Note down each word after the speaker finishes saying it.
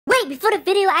Wait, before the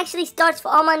video actually starts, for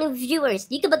all my new viewers,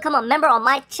 you can become a member on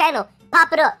my channel.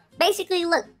 Pop it up. Basically,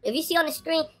 look, if you see on the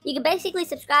screen, you can basically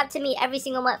subscribe to me every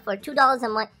single month for $2 a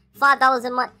month, $5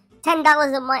 a month,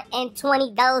 $10 a month, and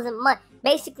 $20 a month.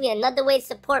 Basically, another way to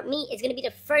support me is going to be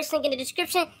the first link in the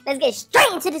description. Let's get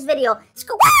straight into this video.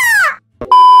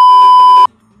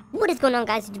 What is going on,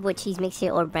 guys? It's your boy CheeseMx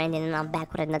here, or Brandon, and I'm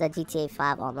back with another GTA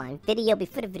 5 online video.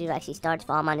 Before the video actually starts,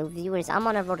 for all my new viewers, I'm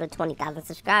on a road to 20,000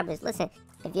 subscribers. Listen,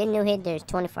 if you're new here, there's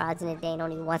 24 hours in a day and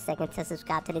only 1 second to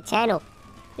subscribe to the channel.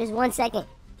 There's 1 second.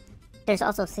 There's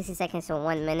also 60 seconds to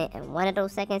 1 minute, and one of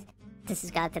those seconds to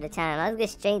subscribe to the channel. Let's get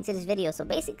straight into this video. So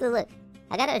basically, look,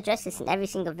 I gotta address this in every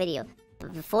single video.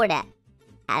 But before that,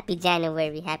 happy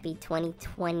January, happy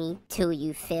 2022,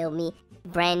 you feel me?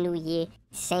 Brand new year,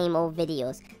 same old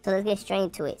videos. So let's get straight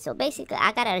into it. So basically,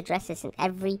 I gotta address this in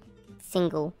every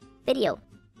single video.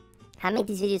 I make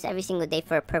these videos every single day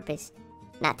for a purpose.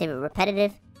 Not to be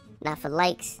repetitive, not for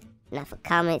likes, not for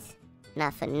comments,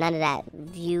 not for none of that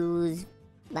views,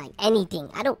 like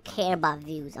anything. I don't care about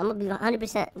views. I'm gonna be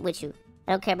 100% with you.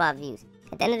 I don't care about views.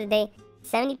 At the end of the day,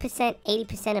 70%,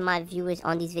 80% of my viewers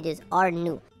on these videos are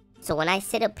new. So when I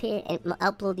sit up here and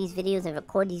upload these videos and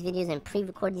record these videos and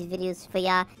pre-record these videos for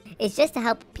y'all, it's just to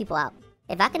help people out.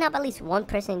 If I can help at least one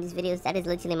person in these videos, that is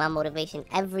literally my motivation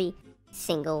every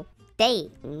single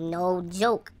day. No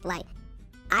joke. Like,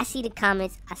 I see the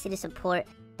comments, I see the support,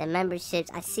 the memberships,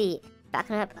 I see it. If I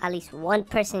can help at least one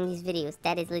person in these videos,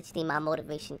 that is literally my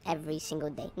motivation every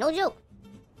single day. No joke.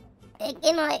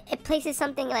 It places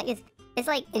something like it's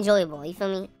like enjoyable, you feel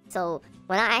me? So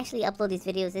when I actually upload these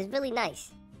videos, it's really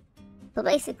nice. But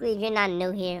basically, if you're not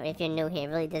new here, or if you're new here,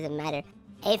 it really doesn't matter.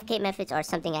 AFK methods are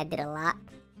something I did a lot.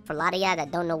 For a lot of y'all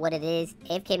that don't know what it is,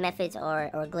 AFK methods or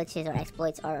glitches or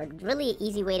exploits are really an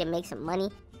easy way to make some money.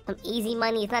 Some easy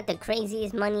money. It's not the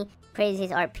craziest money,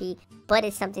 craziest RP, but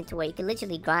it's something to where you can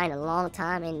literally grind a long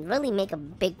time and really make a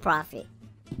big profit.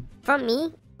 From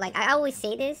me, like I always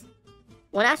say this,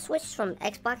 when I switched from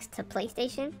Xbox to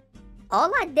PlayStation,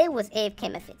 all I did was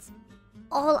AFK methods.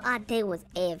 All I did was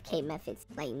AFK methods,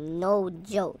 like no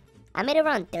joke. I made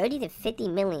around 30 to 50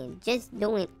 million just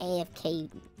doing AFK,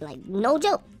 like no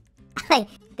joke. Like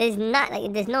there's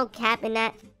no cap in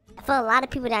that. For a lot of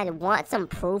people that want some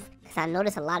proof, because I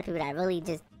notice a lot of people that really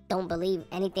just don't believe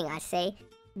anything I say.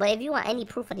 But if you want any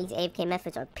proof of these AFK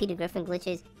methods or Peter Griffin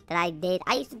glitches that I did,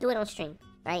 I used to do it on stream,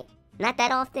 right? Not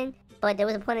that often, but there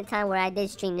was a point in time where I did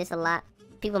stream this a lot.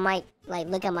 People might like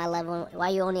look at my level, why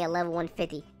you only at level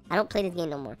 150? I don't play this game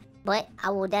no more, but I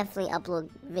will definitely upload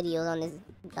videos on this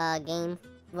game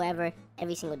wherever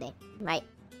every single day, right?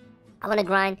 I want to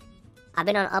grind. I've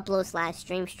been on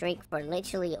upload/stream streak for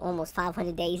literally almost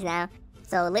 500 days now,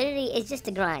 so literally it's just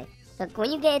a grind. Look,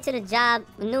 when you get into the job,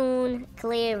 noon,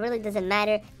 clear, really doesn't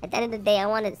matter. At the end of the day, I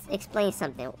want to explain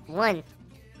something. One,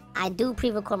 I do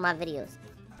pre-record my videos,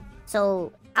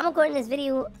 so I'm recording this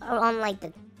video on like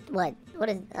the what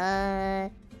is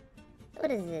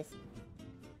this?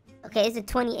 Okay, it's the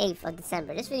 28th of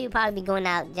December. This video will probably be going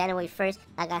out January 1st.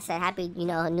 Like I said, happy,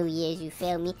 New Year's, you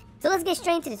feel me? So let's get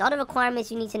straight into this. All the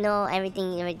requirements you need to know,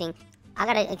 everything. I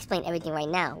gotta explain everything right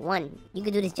now. One, you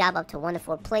can do this job up to 1 to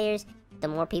 4 players. The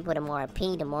more people, the more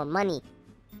RP, the more money.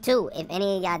 2, if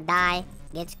any of y'all die,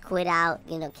 gets quit out,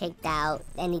 kicked out,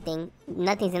 anything,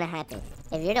 nothing's gonna happen.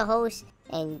 If you're the host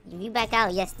and if you back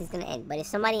out, yes, it's gonna end. But if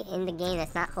somebody in the game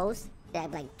that's not host, that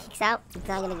like kicks out, it's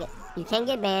not gonna you can't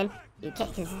get banned. You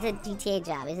can't, because it's a GTA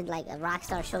job. It's like a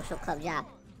Rockstar Social Club job.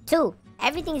 2,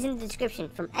 everything is in the description,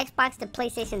 from Xbox to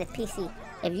PlayStation to PC.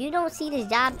 If you don't see this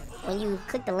job when you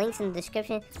click the links in the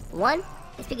description, 1,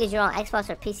 it's because you're on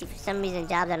Xbox or PC. For some reason,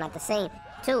 jobs are not the same.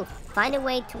 2, find a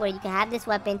way to where you can have this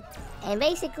weapon and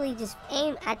basically just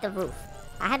aim at the roof.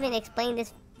 I haven't explained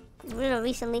this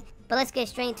recently, but let's get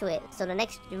straight into it. So the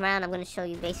next round, I'm going to show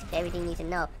you basically everything you need to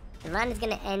know. The round is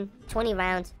going to end 20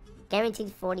 rounds,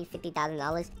 guaranteed $40,000,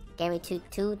 $50,000. Guaranteed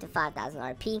 2 to 5,000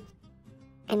 RP,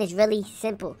 and it's really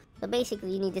simple. So basically,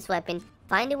 you need this weapon.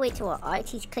 Find a way to where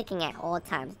RT's clicking at all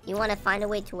times. You want to find a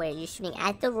way to where you're shooting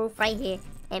at the roof right here,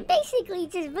 and basically,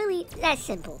 just really that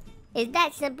simple. It's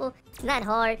that simple. It's not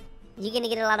hard. You're gonna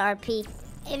get a lot of RP.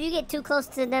 If you get too close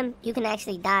to them, you can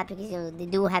actually die because they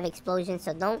do have explosions.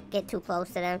 So don't get too close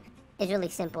to them. It's really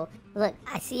simple. Look,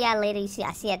 I see y'all later.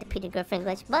 I see you at the Peter Griffin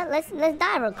glitch. But let's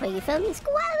die real quick. You feel me?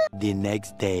 The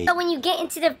next day. So when you get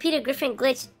into the Peter Griffin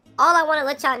glitch, all I want to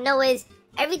let y'all know is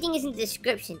everything is in the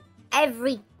description.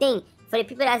 Everything. For the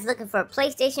people that's looking for a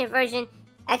PlayStation version,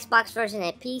 Xbox version,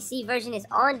 and PC version is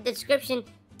on the description.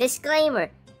 Disclaimer.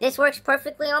 This works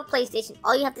perfectly on PlayStation.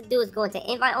 All you have to do is go into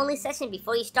invite only session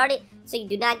before you start it so you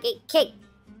do not get kicked.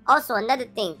 Also, another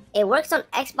thing, it works on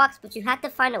Xbox, but you have to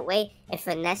find a way and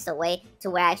finesse a way to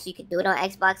where actually you can do it on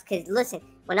Xbox. Because listen,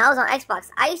 when I was on Xbox,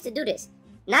 I used to do this.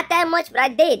 Not that much, but I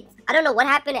did. I don't know what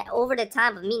happened over the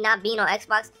time of me not being on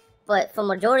Xbox, but for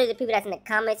majority of the people that's in the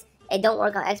comments, it don't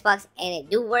work on Xbox, and it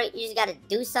do work. You just gotta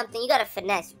do something. You gotta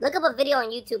finesse. Look up a video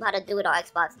on YouTube how to do it on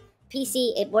Xbox.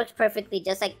 PC, it works perfectly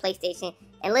just like PlayStation.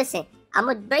 And listen, I'm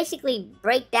gonna basically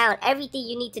break down everything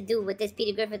you need to do with this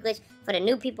Peter Griffin glitch for the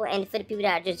new people and for the people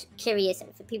that are just curious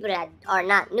and for people that are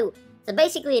not new. So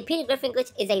basically, the Peter Griffin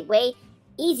glitch is a way,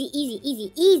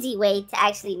 easy way to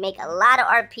actually make a lot of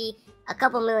RP, a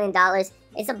couple $1,000,000.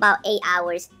 It's about 8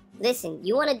 hours. Listen,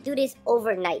 you wanna do this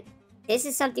overnight. This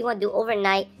is something you wanna do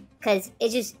overnight because it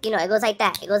just, you know, it goes like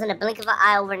that. It goes in a blink of an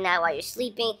eye overnight while you're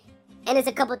sleeping. And there's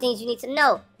a couple things you need to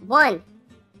know. One,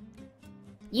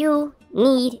 you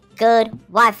need good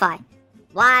Wi-Fi.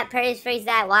 Why I paraphrase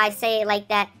that? Why I say it like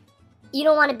that? You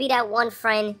don't want to be that one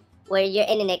friend where your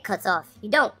internet cuts off. You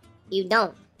don't. You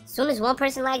don't. As soon as one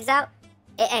person lags out,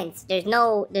 it ends. There's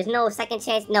no second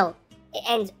chance. No, it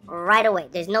ends right away.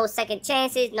 There's no second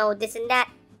chances. No this and that.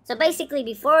 So basically,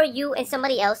 before you and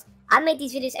somebody else, I make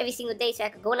these videos every single day so I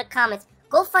can go in the comments.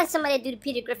 Go find somebody to do the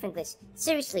Peter Griffin glitch.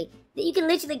 Seriously, that you can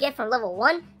literally get from level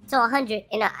 1 to 100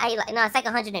 in it's like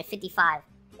 155.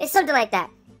 It's something like that,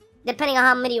 depending on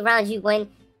how many rounds you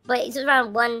win. But it's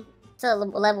around 1 to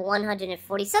level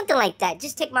 140, something like that.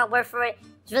 Just take my word for it.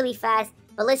 It's really fast.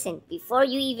 But listen, before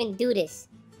you even do this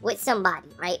with somebody,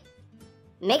 right?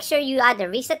 Make sure you either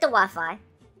reset the Wi-Fi.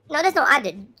 No, there's no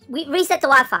either. Reset the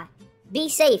Wi-Fi. Be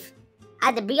safe.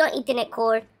 Either be on Ethernet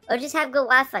cord or just have good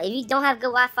Wi-Fi. If you don't have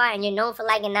good Wi-Fi and you're known for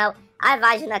lagging out, I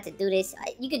advise you not to do this.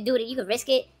 You can do it. You can risk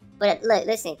it. But look,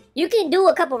 listen. You can do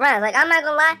a couple rounds. Like, I'm not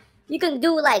gonna lie. You can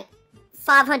do like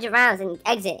 500 rounds and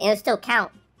exit, and it'll still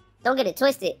count. Don't get it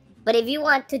twisted. But if you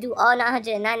want to do all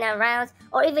 999 rounds,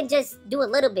 or even just do a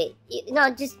little bit, you know,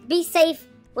 just be safe.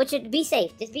 Be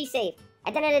safe. Just be safe.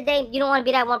 At the end of the day, you don't want to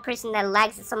be that one person that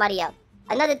lags somebody out.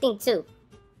 Another thing too,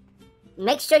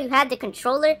 make sure you have the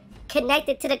controller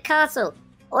connected to the console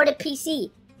or the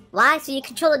PC. Why? So your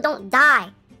controller don't die.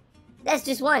 That's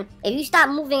just one. If you stop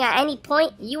moving at any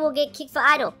point, you will get kicked for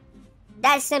idle.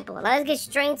 That's simple. Now let's get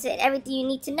straight into everything you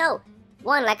need to know.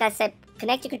 One, like I said,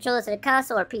 connect your controller to the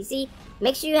console or PC.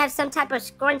 Make sure you have some type of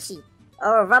scrunchie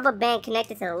or a rubber band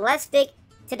connected to the left stick,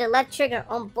 to the left trigger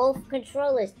on both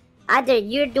controllers. Either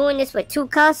you're doing this with 2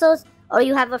 consoles or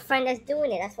you have a friend that's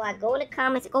doing it. That's why go in the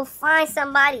comments and go find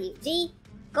somebody, G.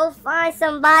 Go find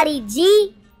somebody,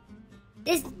 G.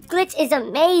 This glitch is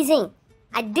amazing.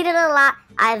 I did it a lot.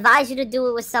 I advise you to do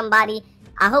it with somebody.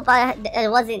 I hope it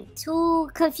wasn't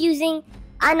too confusing.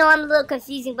 I know I'm a little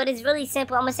confusing, but it's really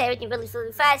simple. I'm going to say everything really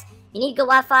fast. You need good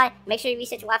Wi-Fi. Make sure you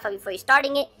reset your Wi-Fi before you're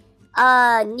starting it.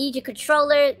 Need your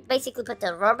controller. Basically, put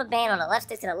the rubber band on the left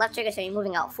stick to the left trigger so you're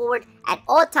moving out forward at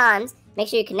all times. Make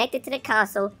sure you're connected to the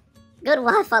console. Good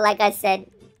Wi-Fi, like I said.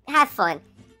 Have fun.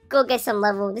 Go get some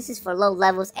level. This is for low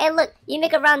levels. And look, you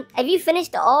make around, if you finish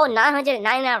all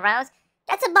 999 rounds,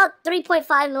 that's about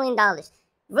 $3.5 million.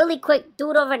 Really quick,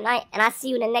 do it overnight, and I'll see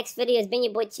you in the next video. It's been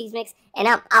your boy CheeseMx, and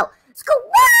I'm out. Let's go.